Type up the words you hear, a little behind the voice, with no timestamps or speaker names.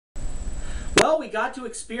well, we got to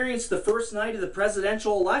experience the first night of the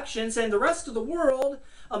presidential elections, and the rest of the world,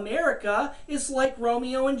 America, is like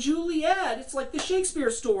Romeo and Juliet. It's like the Shakespeare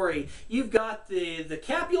story. You've got the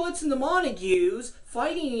Capulets and the Montagues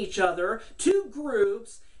fighting each other, two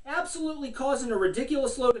groups, absolutely causing a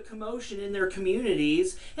ridiculous load of commotion in their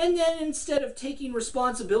communities, and then instead of taking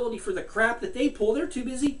responsibility for the crap that they pull, they're too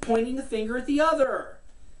busy pointing the finger at the other.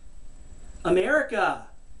 America.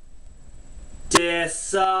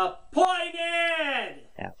 Disappointed!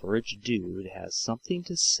 Average Dude has something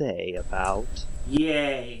to say about...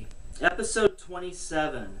 Yay. Episode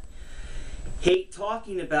 27. Hate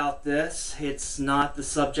talking about this. It's not the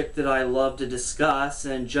subject that I love to discuss,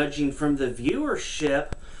 and judging from the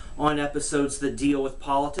viewership on episodes that deal with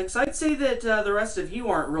politics, I'd say that the rest of you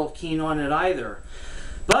aren't real keen on it either.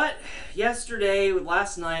 But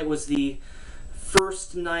last night was the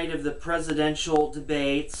first night of the presidential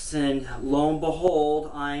debates, and lo and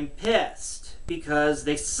behold, I'm pissed because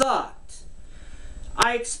they sucked.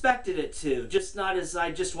 I expected it to,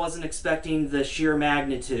 I just wasn't expecting the sheer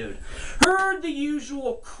magnitude. Heard the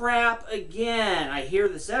usual crap again. I hear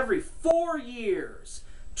this every 4 years.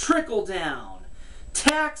 Trickle down.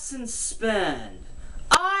 Tax and spend.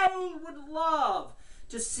 I would love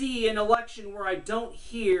to see an election where I don't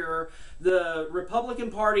hear the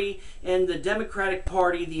Republican Party and the Democratic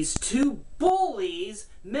Party, these two bullies,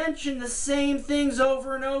 mention the same things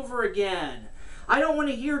over and over again. I don't want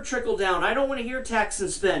to hear trickle down. I don't want to hear tax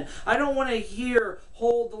and spend. I don't want to hear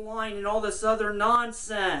hold the line and all this other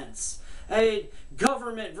nonsense.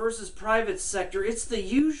 Government versus private sector. It's the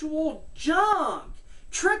usual junk.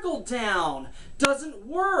 Trickle down doesn't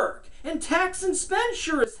work. And tax and spend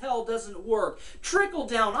sure as hell doesn't work. Trickle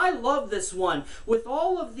down, I love this one. With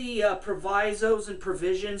all of the provisos and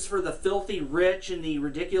provisions for the filthy rich and the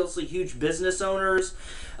ridiculously huge business owners,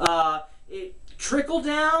 trickle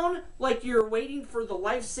down, like you're waiting for the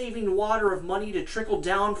life-saving water of money to trickle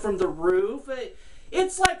down from the roof.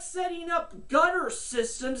 It's like setting up gutter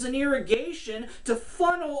systems and irrigation to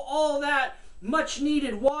funnel all that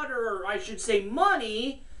much-needed water, or I should say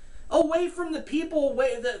money, away from the people,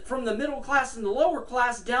 from the middle class and the lower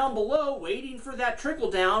class down below, waiting for that trickle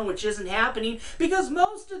down, which isn't happening because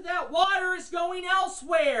most of that water is going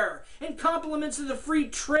elsewhere. In compliments of the free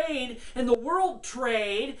trade and the world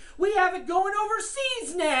trade, we have it going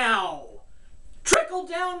overseas now. Trickle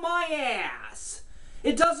down my ass.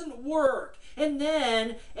 It doesn't work. And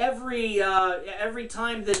then every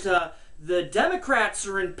time that the Democrats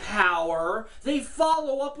are in power, they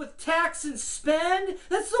follow up with tax and spend.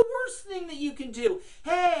 That's the worst thing that you can do.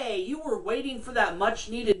 Hey, you were waiting for that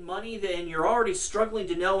much-needed money, and you're already struggling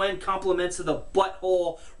to no end, compliments of the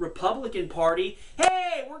butthole Republican Party.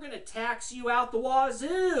 Hey, we're going to tax you out the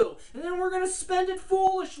wazoo, and then we're going to spend it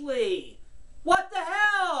foolishly. What the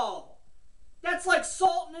hell? That's like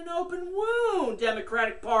salt in an open wound,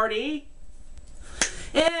 Democratic Party.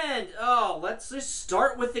 And, let's just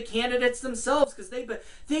start with the candidates themselves, because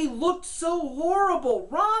they looked so horrible.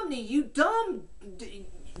 Romney, you dumb.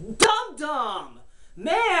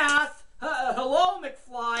 Math? Hello,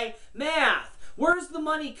 McFly. Math. Where's the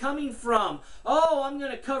money coming from? Oh, I'm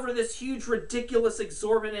going to cover this huge, ridiculous,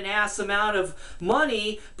 exorbitant ass amount of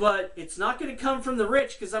money, but it's not going to come from the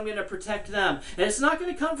rich because I'm going to protect them. And it's not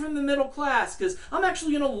going to come from the middle class because I'm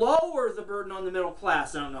actually going to lower the burden on the middle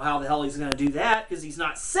class. I don't know how the hell he's going to do that because he's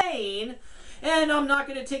not sane. And I'm not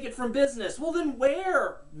going to take it from business. Well, then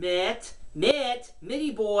where,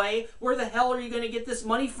 Mitty boy, where the hell are you going to get this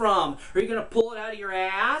money from? Are you going to pull it out of your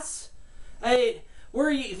ass?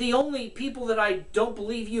 The only people that I don't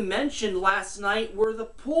believe you mentioned last night were the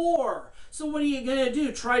poor. So what are you going to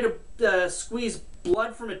do? Try to squeeze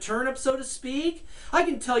blood from a turnip, so to speak? I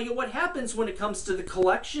can tell you what happens when it comes to the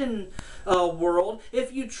collection world.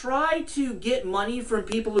 If you try to get money from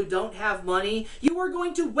people who don't have money, you are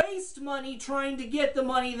going to waste money trying to get the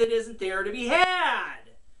money that isn't there to be had.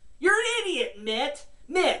 You're an idiot, Mitt.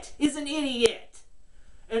 Mitt is an idiot.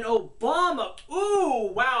 And Obama, ooh,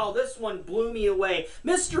 wow, this one blew me away.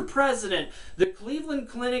 Mr. President, the Cleveland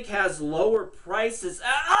Clinic has lower prices.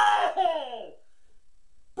 Oh!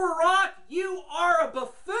 Barack, you are a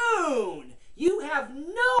buffoon. You have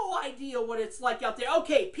no idea what it's like out there.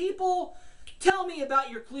 Okay, people, tell me about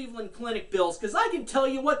your Cleveland Clinic bills, because I can tell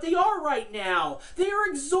you what they are right now. They are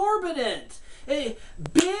exorbitant.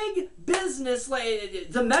 Big business,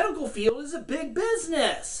 the medical field is a big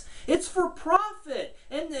business. It's for profit,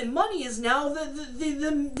 and money is now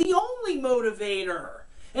the only motivator.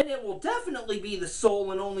 And it will definitely be the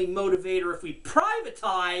sole and only motivator if we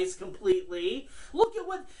privatize completely. Look at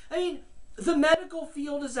the medical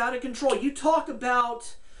field is out of control. You talk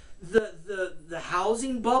about the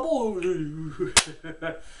housing bubble,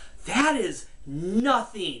 that is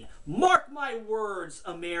nothing. Mark my words,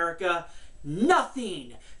 America,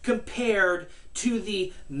 nothing compared to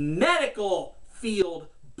the medical field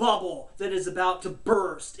bubble that is about to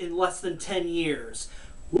burst in less than 10 years.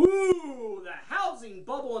 Ooh, the housing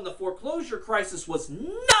bubble and the foreclosure crisis was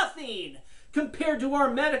nothing compared to our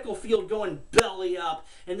medical field going belly up,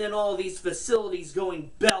 and then all these facilities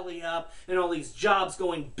going belly up, and all these jobs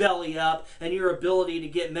going belly up, and your ability to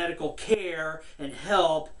get medical care and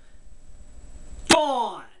help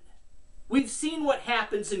gone. We've seen what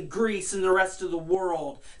happens in Greece and the rest of the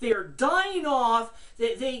world. They are dying off.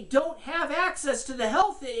 They don't have access to the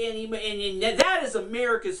health anymore, and that is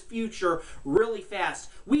America's future really fast.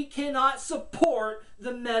 We cannot support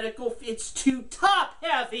the medical. It's too top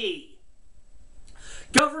heavy.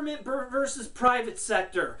 Government versus private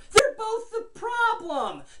sector. They're both the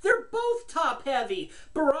problem. They're both top heavy.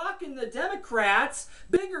 Barack and the Democrats,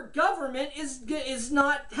 bigger government is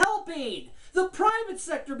not helping. The private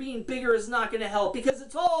sector being bigger is not going to help because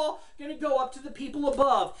it's all going to go up to the people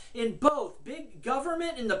above. In both big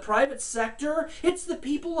government and the private sector, it's the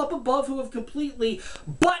people up above who have completely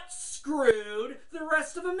butt screwed the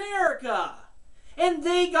rest of America. And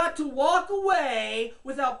they got to walk away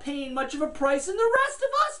without paying much of a price, and the rest of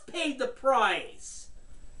us paid the price.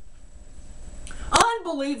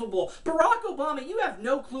 Unbelievable. Barack Obama, you have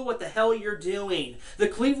no clue what the hell you're doing. The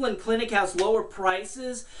Cleveland Clinic has lower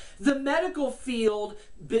prices. The medical field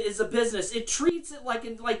is a business. It treats it like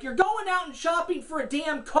you're going out and shopping for a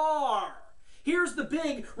damn car. Here's the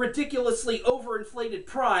big, ridiculously overinflated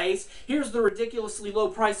price. Here's the ridiculously low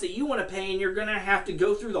price that you want to pay, and you're going to have to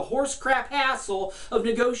go through the horse crap hassle of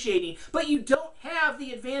negotiating. But you don't have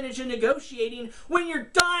the advantage of negotiating when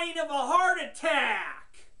you're dying of a heart attack.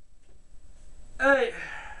 Hey,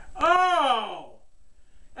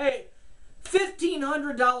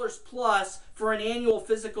 $1,500 plus for an annual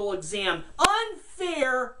physical exam.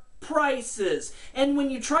 Unfair prices. And when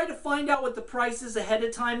you try to find out what the price is ahead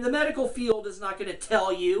of time, the medical field is not going to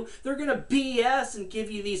tell you. They're going to BS and give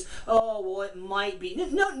you these, oh, well, it might be.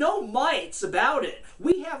 No mights about it.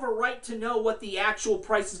 We have a right to know what the actual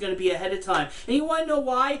price is going to be ahead of time. And you want to know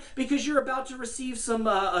why? Because you're about to receive some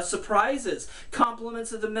surprises.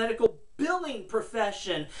 Compliments of the medical billing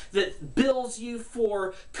profession that bills you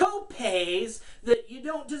for co-pays that you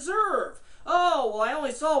don't deserve. Oh, well, I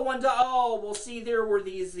only saw one doctor. Oh, well, see, there were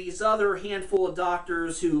these other handful of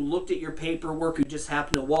doctors who looked at your paperwork who just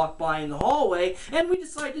happened to walk by in the hallway, and we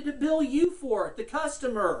decided to bill you for it, the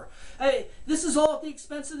customer. Hey, this is all at the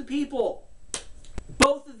expense of the people.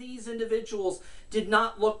 Both of these individuals did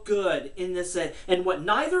not look good in this, and what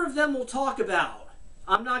neither of them will talk about.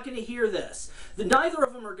 I'm not going to hear this. Neither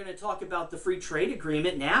of them are going to talk about the free trade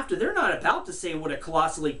agreement, and NAFTA. They're not about to say what a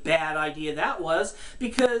colossally bad idea that was,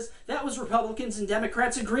 because that was Republicans and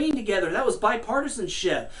Democrats agreeing together. That was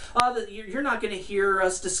bipartisanship. You're not going to hear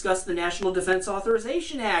us discuss the National Defense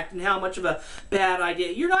Authorization Act and how much of a bad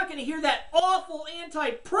idea. You're not going to hear that awful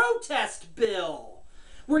anti-protest bill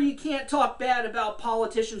where you can't talk bad about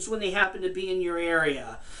politicians when they happen to be in your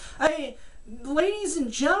area. Ladies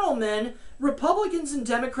and gentlemen, Republicans and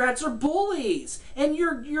Democrats are bullies, and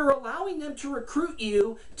you're allowing them to recruit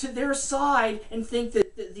you to their side and think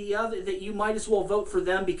that that you might as well vote for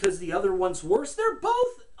them because the other one's worse. They're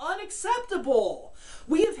both unacceptable.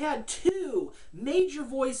 We have had two major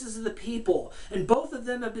voices of the people, and both of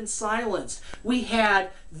them have been silenced. We had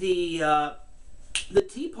the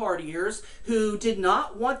Tea Partiers who did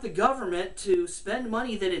not want the government to spend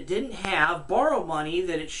money that it didn't have, borrow money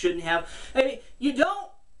that it shouldn't have. I mean, you don't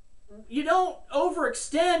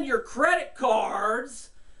overextend your credit cards.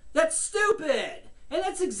 That's stupid. And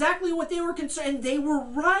that's exactly what they were concerned. And they were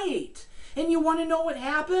right. And you want to know what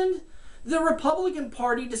happened? The Republican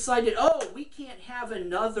Party decided, oh, we can't have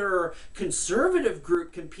another conservative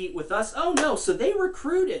group compete with us. Oh, no. So they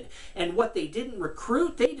recruited. And what they didn't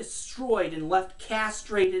recruit, they destroyed and left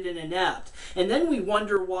castrated and inept. And then we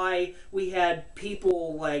wonder why we had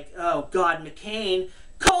people like, oh, God, McCain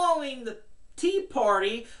calling the Tea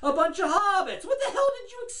Party a bunch of hobbits. What the hell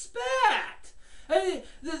did you expect?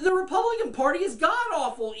 The Republican Party is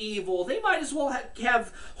god-awful evil. They might as well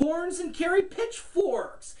have horns and carry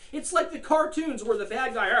pitchforks. It's like the cartoons where the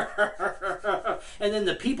bad guy, and then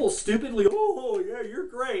the people stupidly, oh, yeah, you're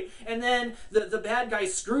great. And then the bad guy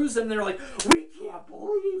screws them, and they're like, we can't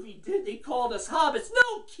believe he did. They called us hobbits.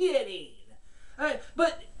 No kidding.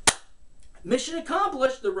 But mission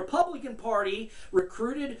accomplished. The Republican Party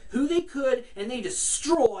recruited who they could, and they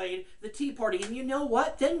destroyed the Tea Party. And you know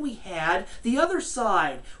what? Then we had the other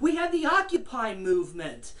side. We had the Occupy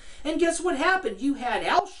movement. And guess what happened? You had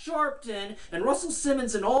Al Sharpton and Russell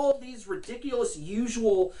Simmons and all these ridiculously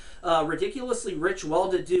rich,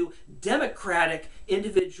 well-to-do Democratic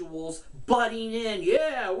individuals butting in.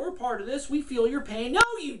 Yeah, we're part of this. We feel your pain. No,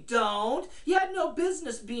 you don't. You had no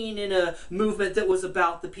business being in a movement that was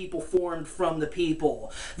about the people, formed from the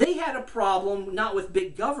people. They had a problem not with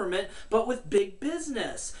big government, but with big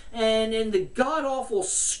business. And in the god-awful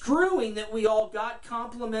screwing that we all got,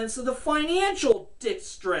 compliments of the financial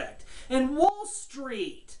district and Wall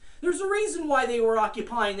Street. There's a reason why they were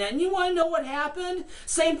occupying that. And you want to know what happened?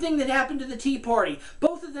 Same thing that happened to the Tea Party.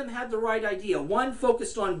 Both of them had the right idea. One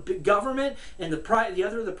focused on big government and the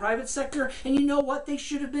other the private sector. And you know what? They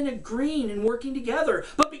should have been agreeing and working together.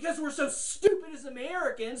 But because we're so stupid as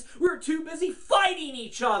Americans, we're too busy fighting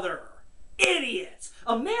each other. Idiots.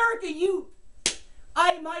 America,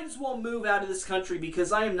 I might as well move out of this country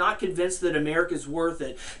because I am not convinced that America's worth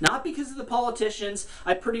it. Not because of the politicians.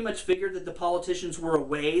 I pretty much figured that the politicians were a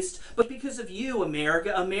waste. But because of you,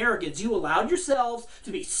 Americans. You allowed yourselves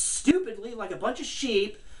to be stupidly, like a bunch of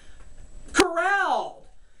sheep, corralled.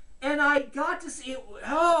 And I got to see it.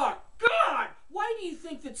 Oh, God! Why do you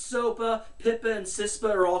think that SOPA, PIPA, and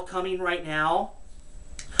CISPA are all coming right now?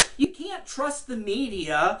 You can't trust the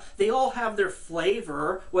media. They all have their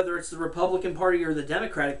flavor, whether it's the Republican Party or the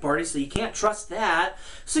Democratic Party, so you can't trust that.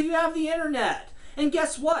 So you have the internet. And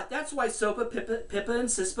guess what? That's why SOPA, PIPA, and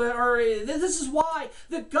CISPA are... This is why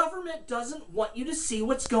the government doesn't want you to see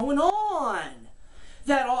what's going on.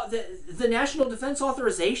 The National Defense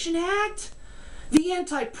Authorization Act? The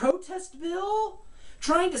anti-protest bill?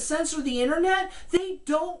 Trying to censor the internet? They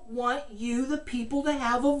don't want you, the people, to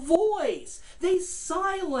have a voice. They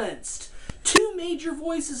silenced two major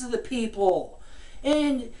voices of the people.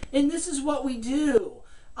 And this is what we do.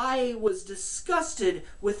 I was disgusted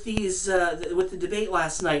with with the debate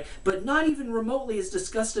last night, but not even remotely as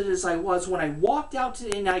disgusted as I was when I walked out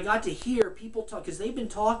and I got to hear people talk, because they've been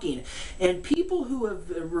talking, and people who have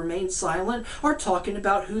remained silent are talking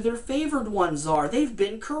about who their favored ones are. They've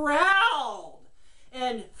been corralled.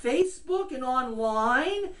 And Facebook and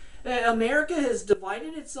online, America has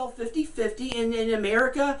divided itself 50-50, and in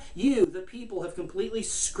America, you, the people, have completely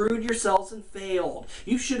screwed yourselves and failed.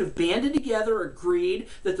 You should have banded together, agreed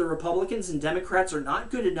that the Republicans and Democrats are not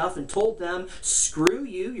good enough, and told them, screw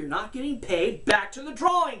you, you're not getting paid, back to the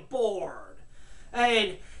drawing board.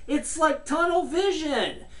 And it's like tunnel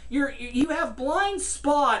vision. You have blind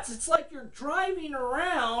spots. It's like you're driving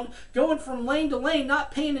around, going from lane to lane,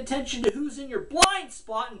 not paying attention to who's in your blind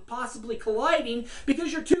spot and possibly colliding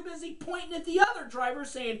because you're too busy pointing at the other driver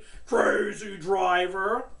saying, crazy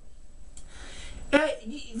driver.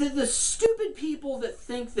 The stupid people that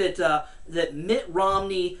think that Mitt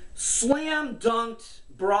Romney slam dunked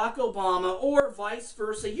Barack Obama or vice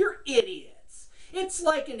versa, you're idiots. It's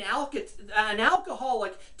like an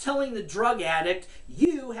alcoholic telling the drug addict,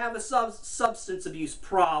 you have a substance abuse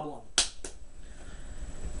problem.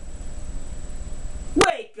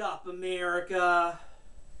 Wake up, America.